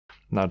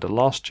Now the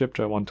last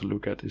chapter I want to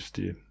look at is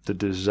the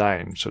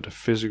design, so the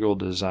physical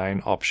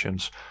design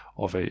options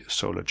of a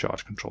solar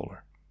charge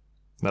controller.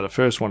 Now the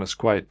first one is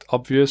quite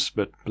obvious,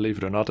 but believe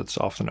it or not, it's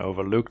often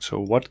overlooked. So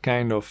what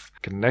kind of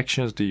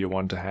connections do you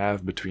want to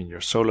have between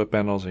your solar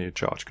panels and your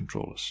charge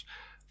controllers?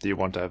 Do you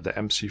want to have the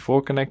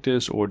MC4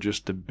 connectors or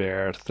just the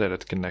bare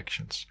threaded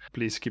connections?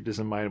 Please keep this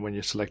in mind when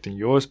you're selecting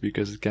yours,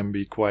 because it can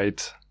be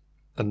quite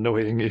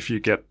annoying if you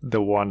get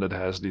the one that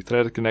has the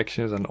threaded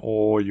connections and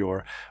all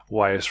your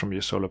wires from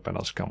your solar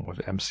panels come with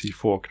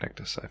MC4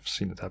 connectors. I've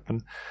seen it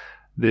happen.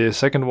 The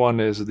second one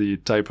is the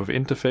type of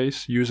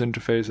interface, user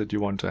interface that you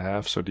want to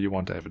have. So do you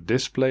want to have a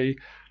display?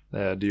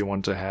 Do you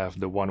want to have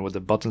the one with the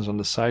buttons on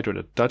the side or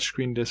the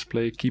touchscreen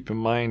display? Keep in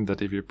mind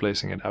that if you're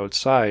placing it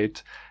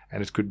outside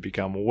and it could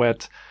become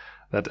wet,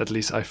 that at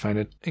least I find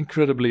it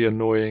incredibly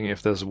annoying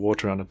if there's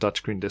water on a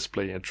touchscreen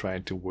display and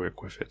trying to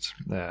work with it.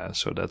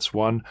 So that's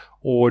one.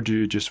 Or do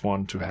you just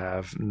want to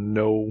have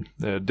no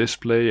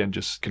display and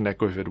just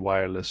connect with it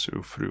wireless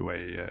or through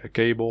a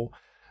cable?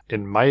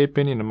 In my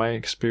opinion, in my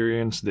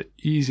experience, the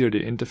easier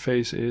the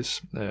interface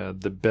is,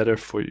 the better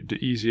for you, the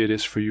easier it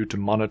is for you to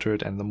monitor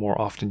it and the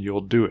more often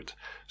you'll do it.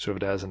 So if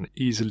it has an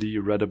easily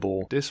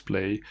readable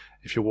display,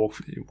 if you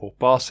walk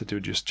past it, you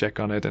just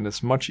check on it, and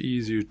it's much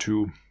easier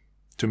to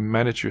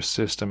manage your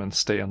system and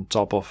stay on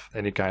top of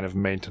any kind of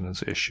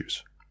maintenance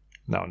issues.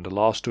 Now, the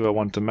last two I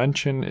want to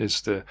mention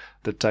is the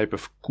type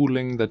of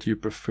cooling that you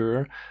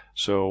prefer.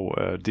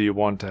 So do you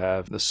want to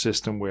have a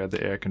system where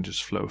the air can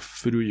just flow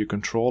through your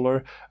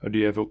controller, or do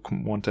you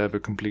want to have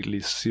it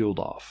completely sealed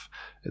off?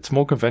 It's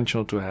more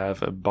conventional to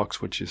have a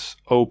box which is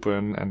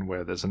open and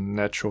where there's a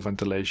natural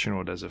ventilation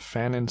or there's a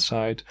fan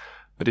inside.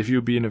 But if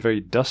you be in a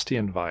very dusty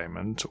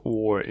environment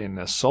or in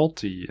a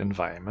salty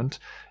environment,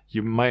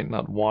 you might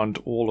not want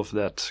all of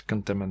that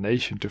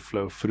contamination to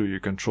flow through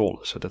your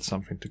controller. So that's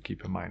something to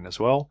keep in mind as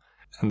well.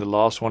 And the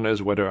last one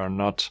is whether or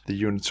not the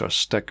units are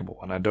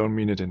stackable. And I don't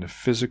mean it in a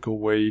physical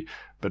way,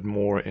 but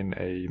more in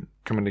a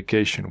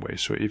communication way.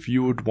 So if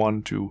you would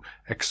want to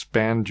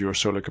expand your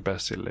solar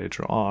capacity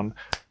later on,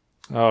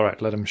 all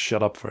right, let him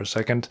shut up for a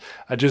second.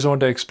 I just want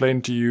to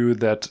explain to you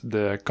that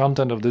the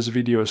content of this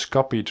video is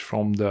copied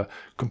from the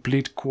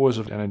complete course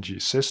of energy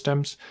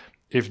systems.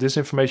 If this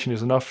information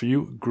is enough for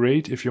you,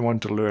 great. If you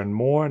want to learn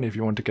more and if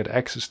you want to get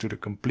access to the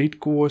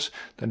complete course,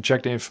 then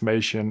check the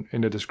information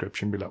in the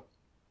description below.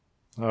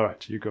 All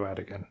right, you go ahead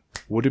again.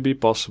 Would it be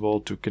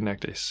possible to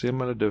connect a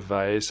similar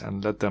device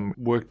and let them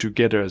work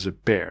together as a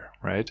pair,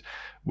 right?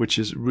 Which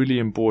is really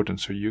important.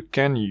 So you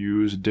can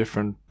use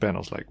different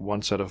panels, like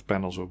one set of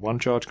panels with one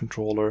charge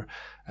controller,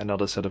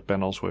 another set of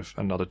panels with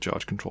another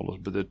charge controller.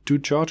 But the two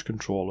charge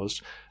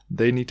controllers,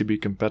 they need to be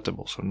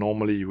compatible. So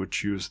normally you would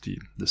choose the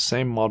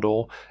same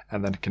model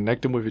and then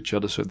connect them with each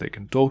other so they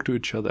can talk to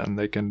each other and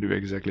they can do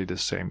exactly the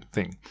same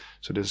thing.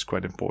 So this is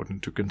quite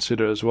important to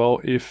consider as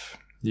well if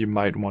you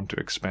might want to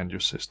expand your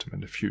system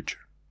in the future.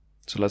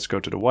 So let's go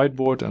to the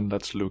whiteboard and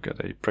let's look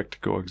at a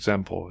practical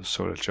example of a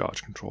solar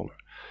charge controller.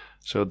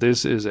 So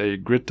this is a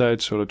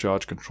grid-tied solar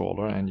charge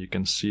controller, and you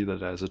can see that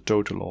it has a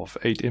total of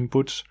 8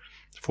 inputs,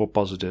 4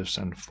 positives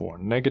and 4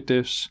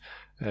 negatives.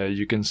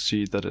 You can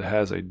see that it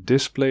has a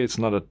display. It's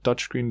not a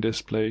touchscreen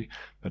display,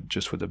 but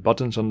just with the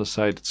buttons on the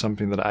side. It's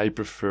something that I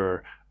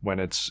prefer when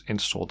it's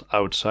installed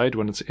outside.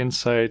 When it's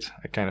inside,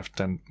 I kind of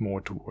tend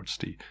more towards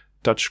the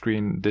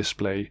touchscreen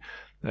display.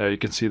 You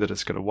can see that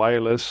it's got a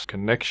wireless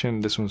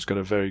connection. This one's got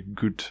a very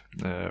good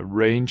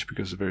range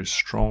because it's a very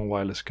strong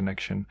wireless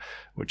connection,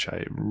 which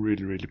I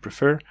really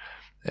prefer.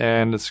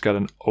 And it's got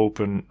an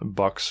open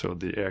box so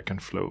the air can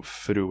flow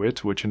through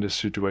it, which in this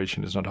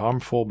situation is not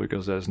harmful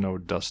because there's no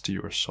dusty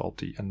or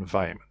salty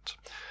environment.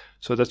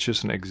 So that's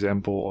just an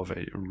example of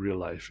a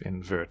real-life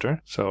inverter.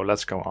 So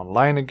let's go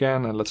online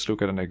again and let's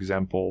look at an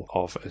example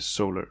of a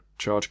solar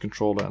charge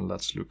controller, and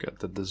let's look at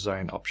the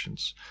design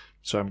options.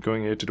 So I'm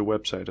going here to the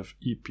website of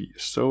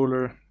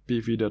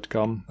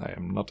epsolarpv.com. I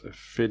am not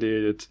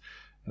affiliated,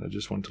 and I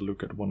just want to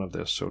look at one of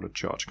their solar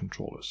charge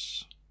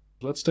controllers.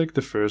 Let's take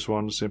the first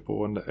one, the simple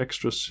one, the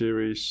Extra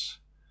Series,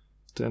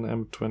 10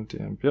 amp, 20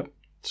 amp. Yep,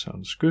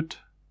 sounds good.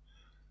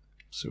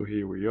 So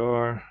here we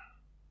are.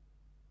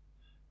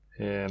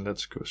 And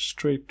let's go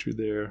straight to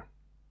their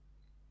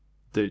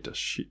data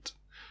sheet.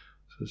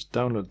 So let's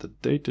download the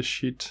data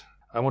sheet.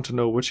 I want to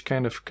know which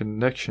kind of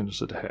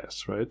connections it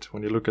has, right?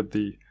 When you look at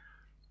the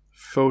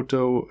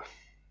photo,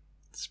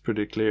 it's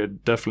pretty clear.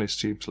 It definitely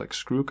seems like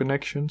screw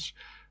connections,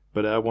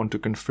 but I want to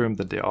confirm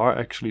that they are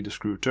actually the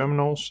screw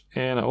terminals,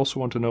 and I also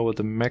want to know what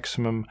the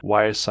maximum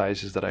wire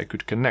size is that I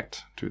could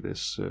connect to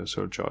this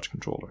solar charge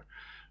controller,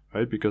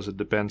 right? Because it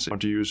depends. If you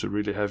want to use a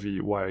really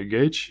heavy wire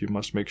gauge, you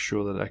must make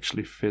sure that it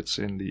actually fits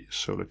in the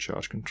solar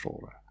charge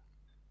controller.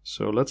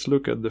 So let's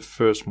look at the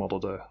first model,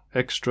 the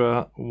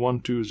Extra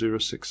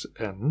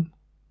 1206N.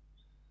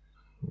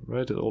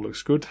 Right, it all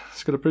looks good.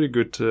 It's got a pretty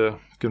good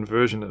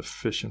conversion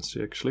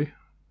efficiency actually,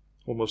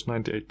 almost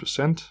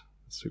 98%.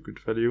 That's a good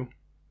value.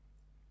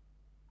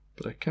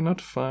 But I cannot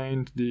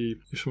find the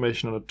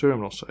information on the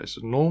terminal size.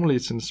 Normally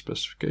it's in the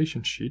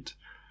specification sheet,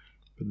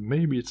 but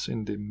maybe it's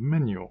in the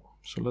manual.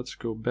 So let's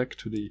go back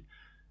to the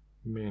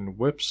main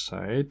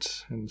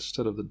website.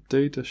 Instead of the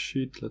data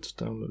sheet, let's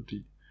download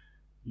the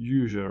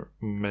user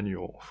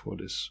manual for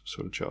this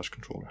solar charge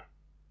controller.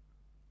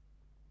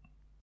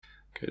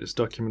 Okay, this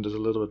document is a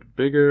little bit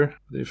bigger.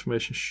 The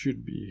information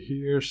should be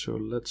here, so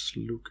let's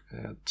look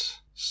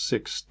at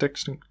 6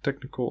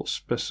 technical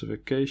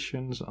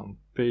specifications on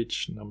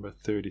page number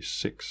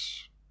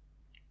 36.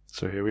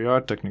 So here we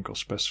are, technical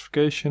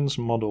specifications,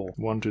 model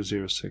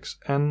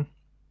 1206N.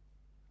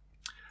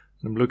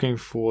 I'm looking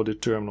for the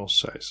terminal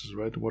sizes,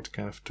 right? What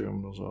kind of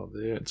terminals are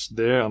there? It's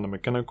there on the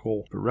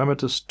mechanical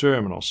parameters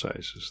terminal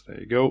sizes. There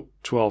you go,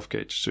 12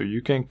 gauge. So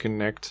you can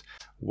connect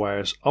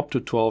wires up to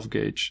 12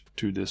 gauge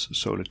to this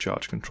solar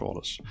charge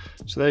controllers.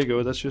 So there you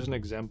go, that's just an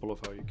example of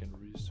how you can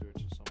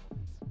research